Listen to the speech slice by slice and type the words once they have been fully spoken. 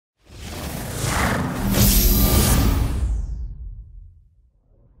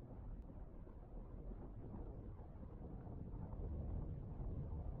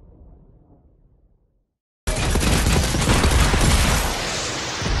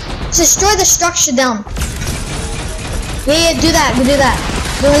Destroy the structure down. Yeah, do that. Do that.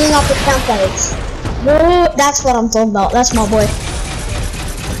 Building up the campfires. That's what I'm talking about. That's my boy.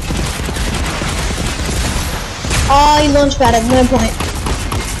 Oh, he launched pad at no point.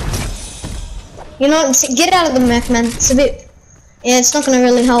 You know, get out of the mech, man. It's a bit. Yeah, it's not gonna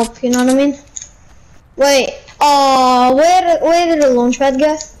really help. You know what I mean? Wait. Oh, where did the launch pad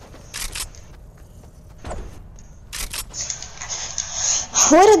go?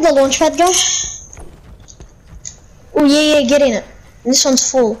 Where did the launch pad go? Oh yeah, get in it. This one's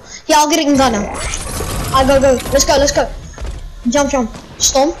full. Yeah, I'll get it in gun now. I go. Let's go. Jump.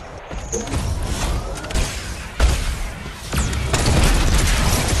 Storm.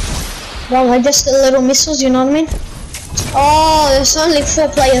 Well, I just the little missiles, you know what I mean? Oh, there's only 4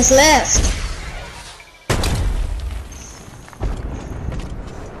 players left.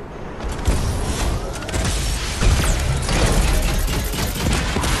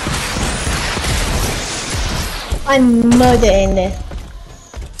 I'm murdering there.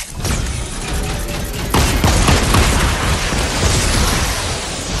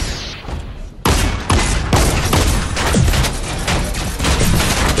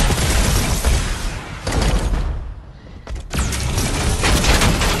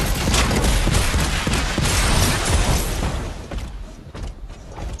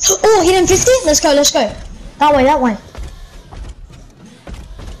 Oh, hit him 50? Let's go. That way.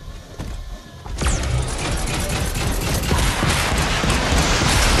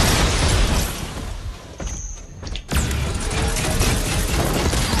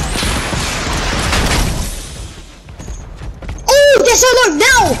 Oh, they're so low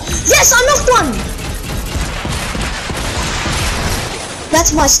now! Yes, I knocked one!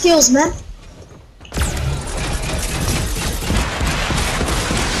 That's my skills, man.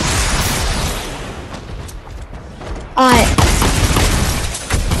 Alright.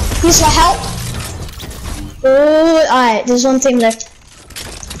 Please for help. Oh, alright, there's one team left.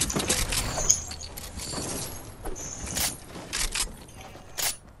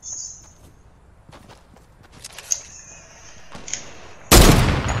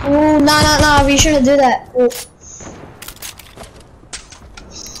 Oh, no, we shouldn't do that. Oh.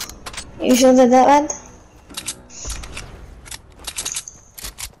 You shouldn't do that, man.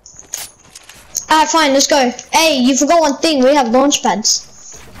 Alright, fine, let's go. Hey, you forgot one thing, we have launch pads.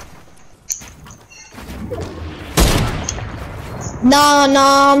 No,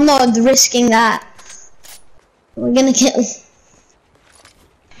 I'm not risking that. We're gonna kill.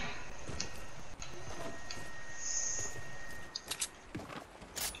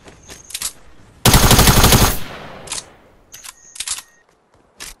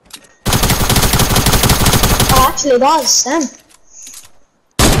 Oh, actually, it does, damn.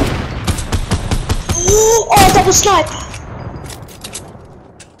 Oh, double snipe!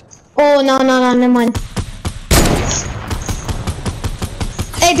 Oh, no, never mind.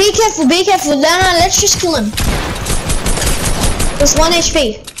 Hey, be careful. No, let's just kill him. There's 1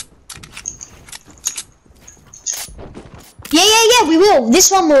 HP. Yeah, we will.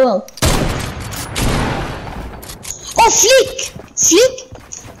 This one we will. Oh, flick!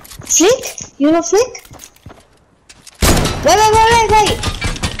 You know flick? Wait.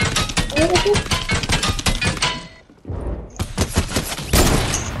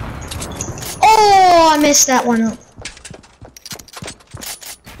 Oh, I messed that one up.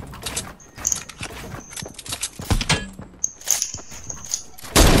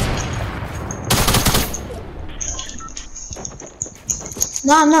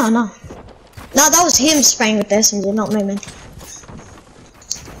 No. No, that was him spraying with the SMG, not me, man.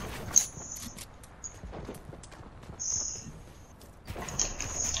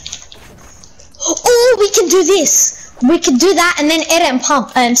 Oh, we can do this. We can do that and then edit and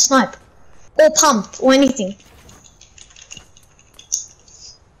pump and snipe. Or pump, or anything.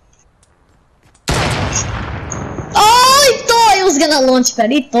 Oh, he thought he was gonna launch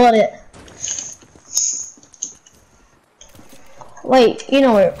pad, he thought it. Wait, you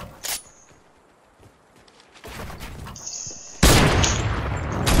know where?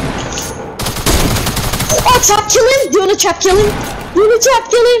 Oh, trap kill him! Do you wanna trap kill him?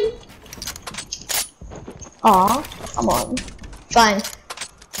 Aw, come on. Fine.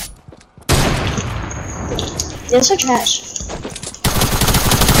 They're so trash.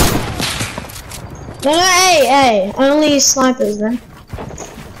 No, hey, only snipers, man.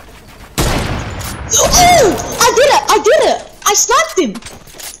 Oh! I did it! I sniped him!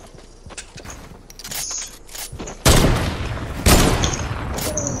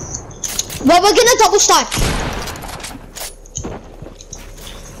 Well, we're gonna double snipe.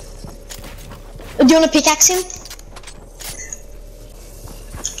 Do you wanna pickaxe him?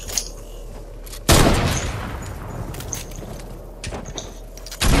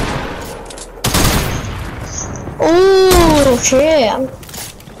 shit.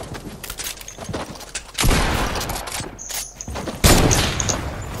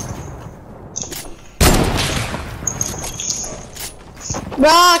 Bruh,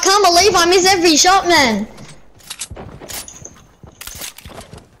 I can't believe I miss every shot, man.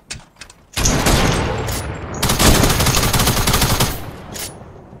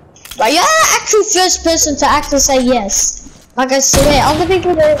 But you're the actual first person to actually say yes. Like I swear, other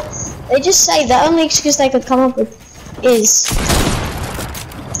people, they just say the only excuse they could come up with is,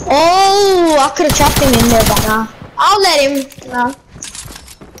 oh, I could have trapped him in there, but nah. I'll let him, nah.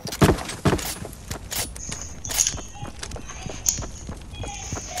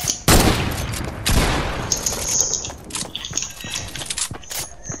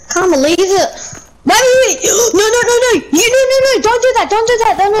 Can't believe it. Wait. No, don't do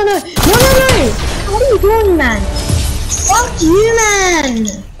that, no. What are you doing, man? Fuck you, man.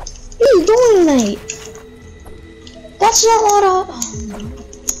 What are you doing, mate? That's not what I...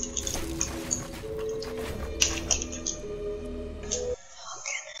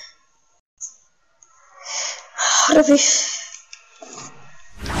 What if we...